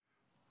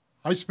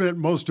I spent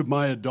most of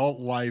my adult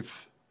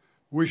life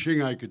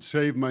wishing I could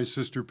save my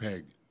sister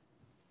Peg.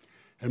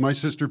 And my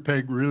sister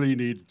Peg really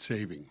needed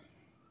saving.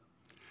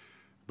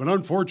 But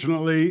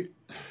unfortunately,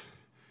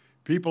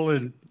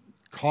 people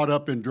caught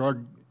up in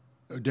drug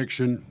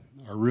addiction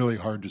are really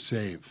hard to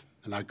save,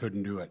 and I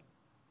couldn't do it.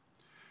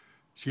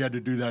 She had to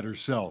do that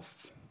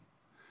herself.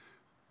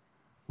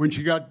 When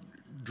she got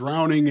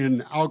drowning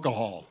in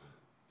alcohol,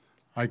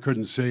 I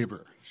couldn't save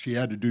her. She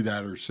had to do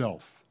that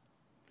herself.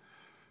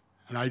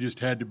 And I just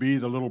had to be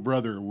the little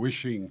brother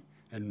wishing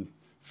and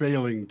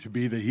failing to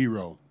be the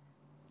hero.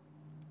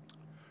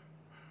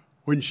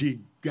 When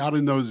she got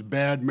in those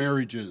bad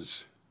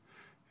marriages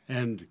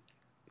and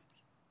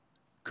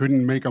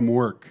couldn't make them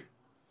work,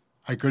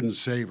 I couldn't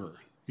save her.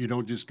 You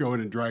don't just go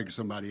in and drag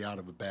somebody out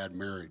of a bad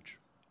marriage.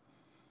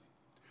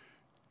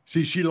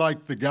 See, she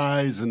liked the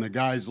guys and the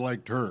guys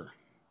liked her.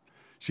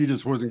 She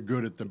just wasn't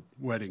good at the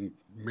wedding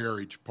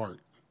marriage part.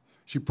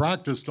 She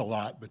practiced a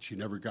lot, but she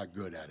never got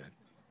good at it.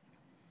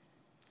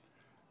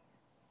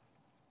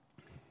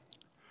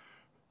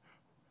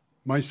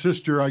 My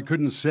sister, I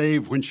couldn't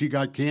save when she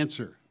got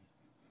cancer.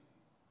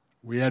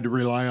 We had to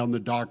rely on the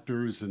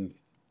doctors and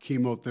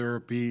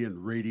chemotherapy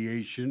and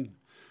radiation,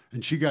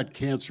 and she got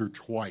cancer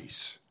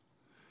twice,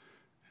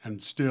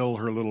 and still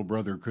her little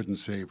brother couldn't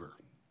save her.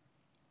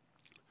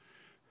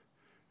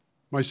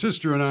 My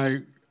sister and I,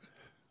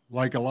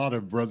 like a lot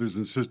of brothers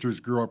and sisters,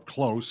 grew up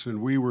close, and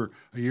we were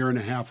a year and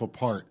a half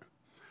apart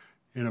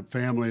in a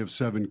family of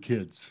 7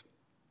 kids.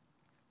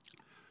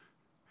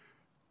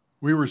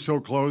 We were so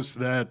close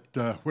that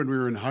when we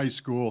were in high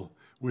school,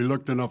 we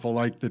looked enough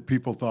alike that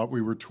people thought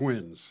we were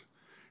twins.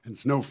 And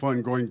it's no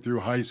fun going through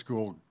high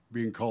school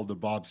being called the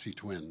Bobbsey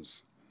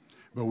twins,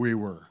 but we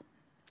were.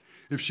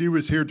 If she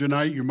was here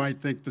tonight, you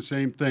might think the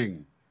same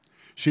thing.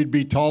 She'd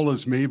be tall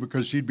as me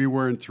because she'd be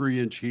wearing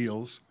 3-inch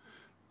heels,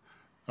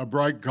 a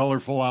bright,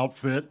 colorful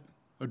outfit,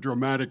 a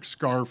dramatic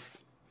scarf,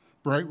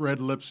 bright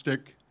red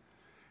lipstick,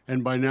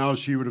 and by now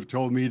she would have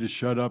told me to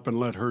shut up and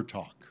let her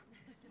talk.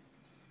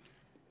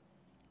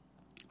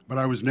 But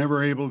I was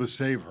never able to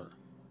save her.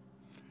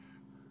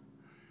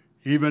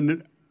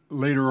 Even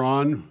later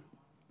on,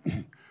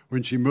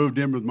 when she moved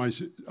in with my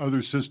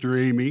other sister,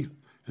 Amy,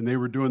 and they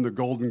were doing the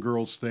Golden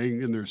Girls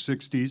thing in their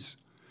 60s,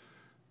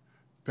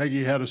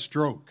 Peggy had a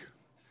stroke,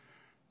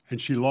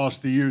 and she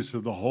lost the use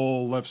of the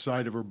whole left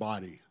side of her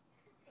body.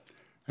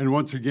 And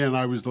once again,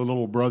 I was the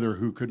little brother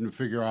who couldn't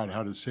figure out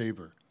how to save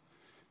her.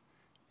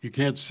 You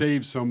can't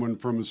save someone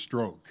from a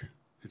stroke.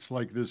 It's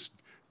like this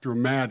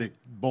dramatic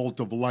bolt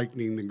of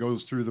lightning that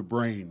goes through the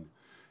brain,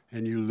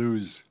 and you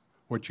lose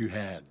what you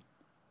had.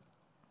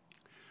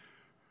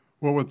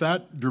 Well, with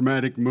that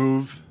dramatic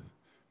move,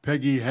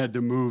 Peggy had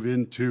to move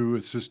into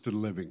assisted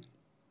living.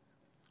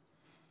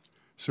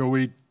 So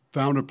we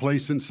found a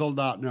place in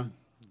Soldotna,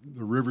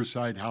 the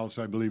Riverside House,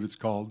 I believe it's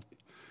called,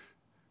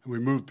 and we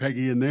moved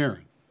Peggy in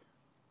there.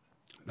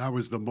 That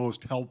was the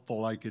most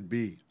helpful I could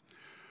be.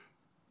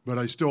 But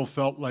I still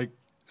felt like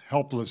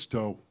helpless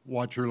to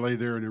watch her lay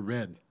there in her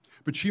bed.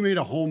 But she made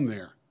a home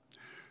there.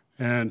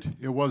 And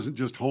it wasn't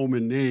just home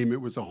in name,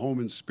 it was a home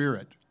in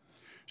spirit.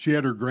 She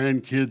had her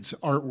grandkids'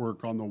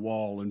 artwork on the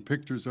wall and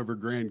pictures of her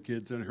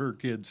grandkids and her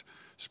kids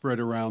spread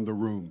around the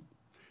room.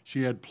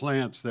 She had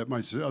plants that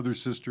my other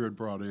sister had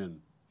brought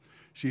in.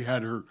 She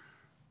had her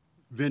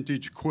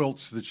vintage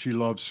quilts that she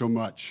loved so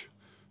much,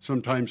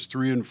 sometimes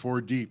 3 and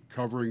 4 deep,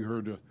 covering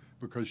her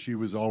because she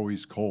was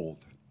always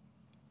cold.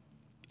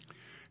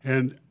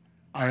 And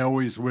I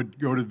always would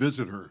go to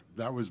visit her.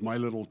 That was my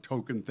little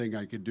token thing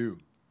I could do.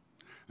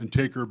 And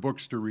take her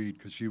books to read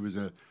because she was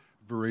a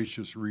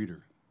voracious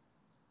reader.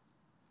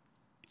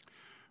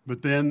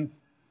 But then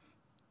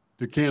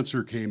the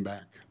cancer came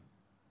back.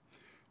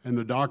 And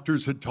the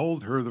doctors had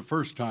told her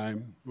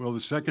the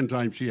second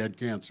time she had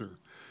cancer,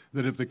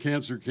 that if the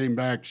cancer came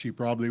back, she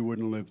probably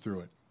wouldn't live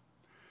through it.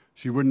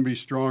 She wouldn't be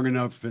strong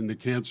enough and the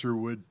cancer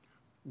would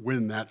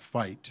win that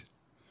fight.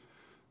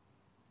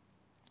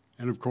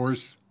 And of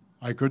course,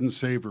 I couldn't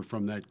save her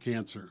from that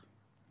cancer.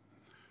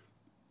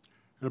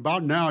 And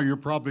about now, you're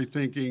probably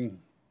thinking,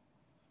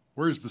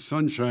 where's the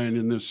sunshine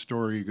in this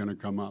story going to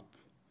come up?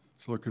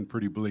 It's looking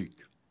pretty bleak.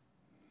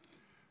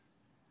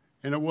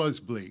 And it was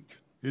bleak.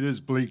 It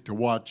is bleak to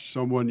watch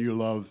someone you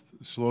love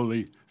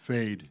slowly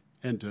fade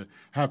and to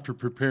have to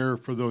prepare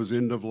for those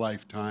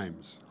end-of-life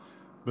times.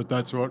 But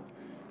that's what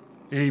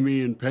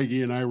Amy and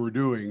Peggy and I were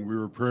doing. We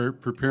were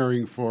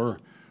preparing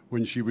for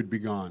when she would be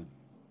gone.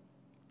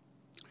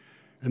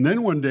 And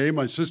then one day,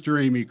 my sister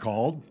Amy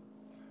called,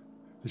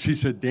 and she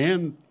said,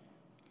 Dan,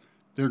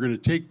 they're going to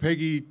take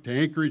Peggy to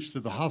Anchorage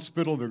to the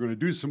hospital. They're going to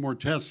do some more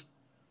tests.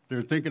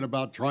 They're thinking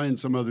about trying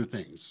some other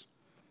things.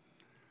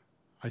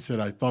 I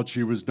said, I thought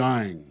she was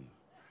dying.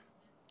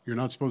 You're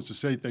not supposed to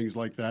say things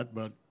like that,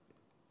 but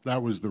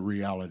that was the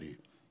reality.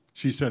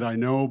 She said, I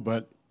know,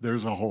 but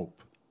there's a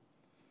hope.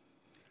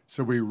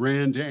 So we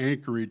ran to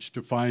Anchorage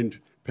to find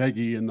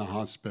Peggy in the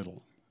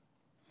hospital.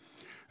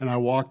 And I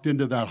walked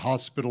into that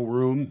hospital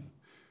room,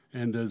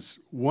 and as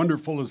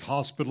wonderful as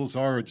hospitals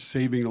are at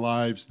saving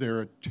lives,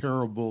 they're a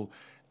terrible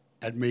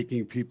at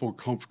making people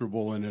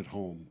comfortable and at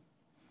home.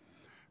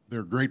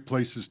 They're great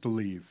places to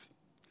leave.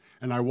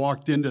 And I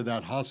walked into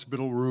that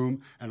hospital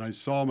room and I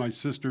saw my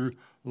sister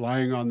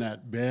lying on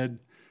that bed,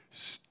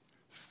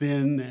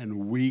 thin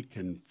and weak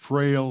and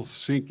frail,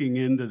 sinking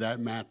into that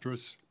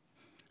mattress.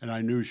 And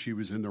I knew she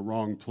was in the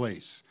wrong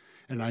place.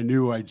 And I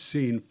knew I'd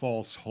seen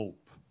false hope.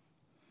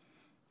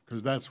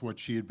 Because that's what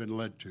she had been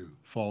led to,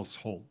 false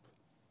hope.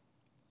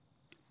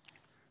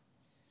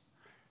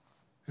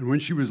 And when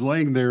she was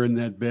laying there in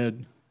that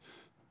bed,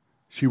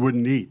 she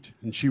wouldn't eat.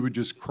 And she would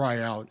just cry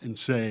out and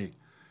say,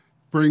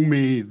 "Bring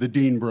me the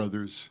Dean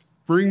brothers.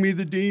 Bring me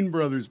the Dean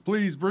brothers.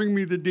 Please bring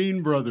me the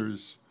Dean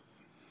brothers."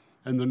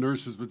 And the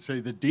nurses would say,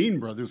 "The Dean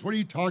brothers? What are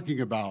you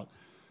talking about?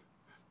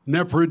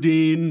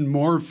 Neprodine,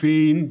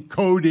 morphine,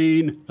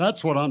 codeine.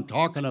 That's what I'm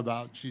talking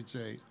about," she'd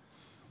say.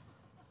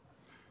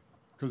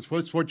 Because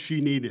that's what she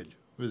needed,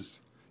 was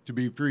to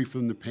be free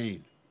from the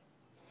pain.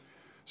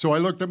 So I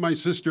looked at my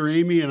sister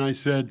Amy and I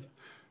said,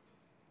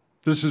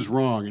 "This is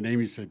wrong." And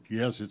Amy said,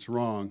 "Yes, it's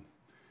wrong."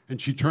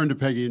 And she turned to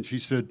Peggy and she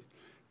said,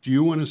 "Do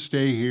you want to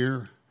stay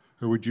here,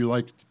 or would you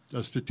like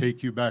us to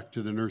take you back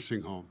to the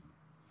nursing home?"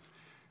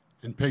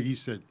 And Peggy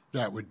said,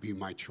 "That would be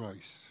my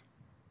choice."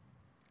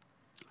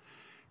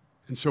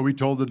 And so we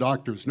told the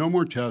doctors, "No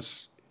more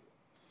tests.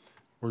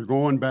 We're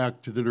going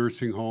back to the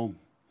nursing home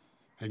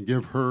and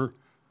give her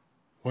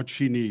what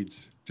she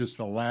needs, just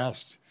the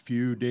last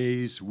few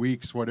days,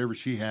 weeks, whatever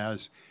she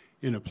has,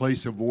 in a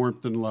place of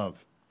warmth and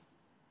love."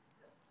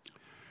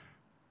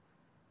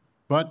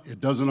 But it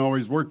doesn't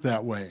always work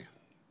that way.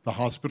 The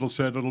hospital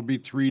said it'll be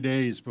 3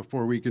 days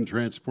before we can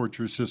transport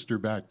your sister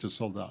back to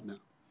Soldotna.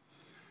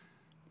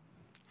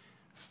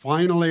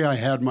 Finally, I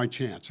had my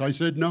chance. I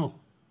said, "No,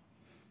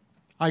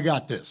 I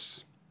got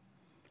this.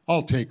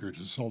 I'll take her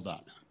to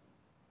Soldotna."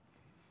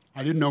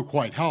 I didn't know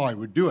quite how I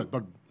would do it,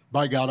 but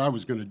by God, I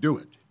was going to do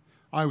it.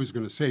 I was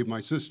going to save my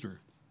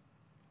sister.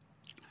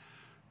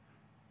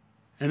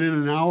 And in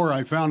an hour,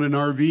 I found an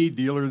RV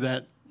dealer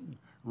that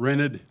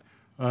rented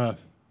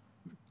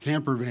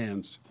camper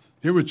vans.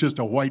 It was just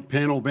a white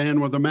panel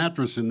van with a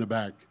mattress in the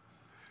back.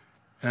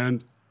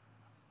 And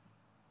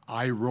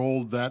I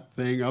rolled that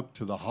thing up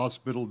to the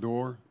hospital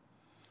door.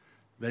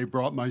 They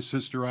brought my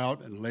sister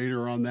out and laid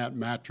her on that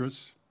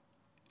mattress.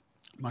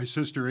 My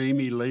sister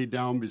Amy laid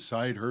down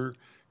beside her,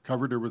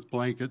 covered her with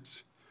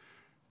blankets,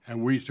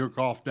 and we took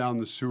off down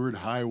the Seward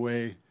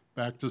Highway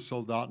back to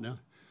Soldotna.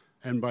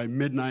 And by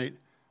midnight,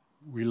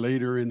 we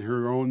laid her in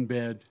her own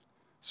bed,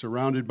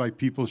 surrounded by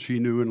people she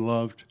knew and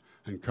loved,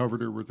 and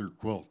covered her with her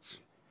quilts.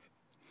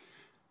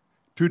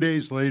 2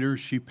 days later,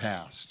 she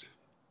passed.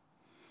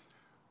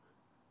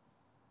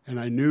 And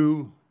I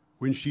knew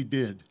when she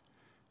did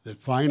that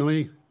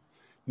finally,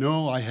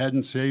 no, I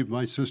hadn't saved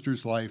my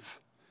sister's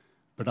life,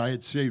 but I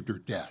had saved her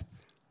death.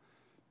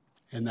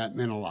 And that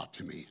meant a lot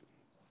to me.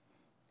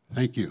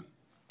 Thank you.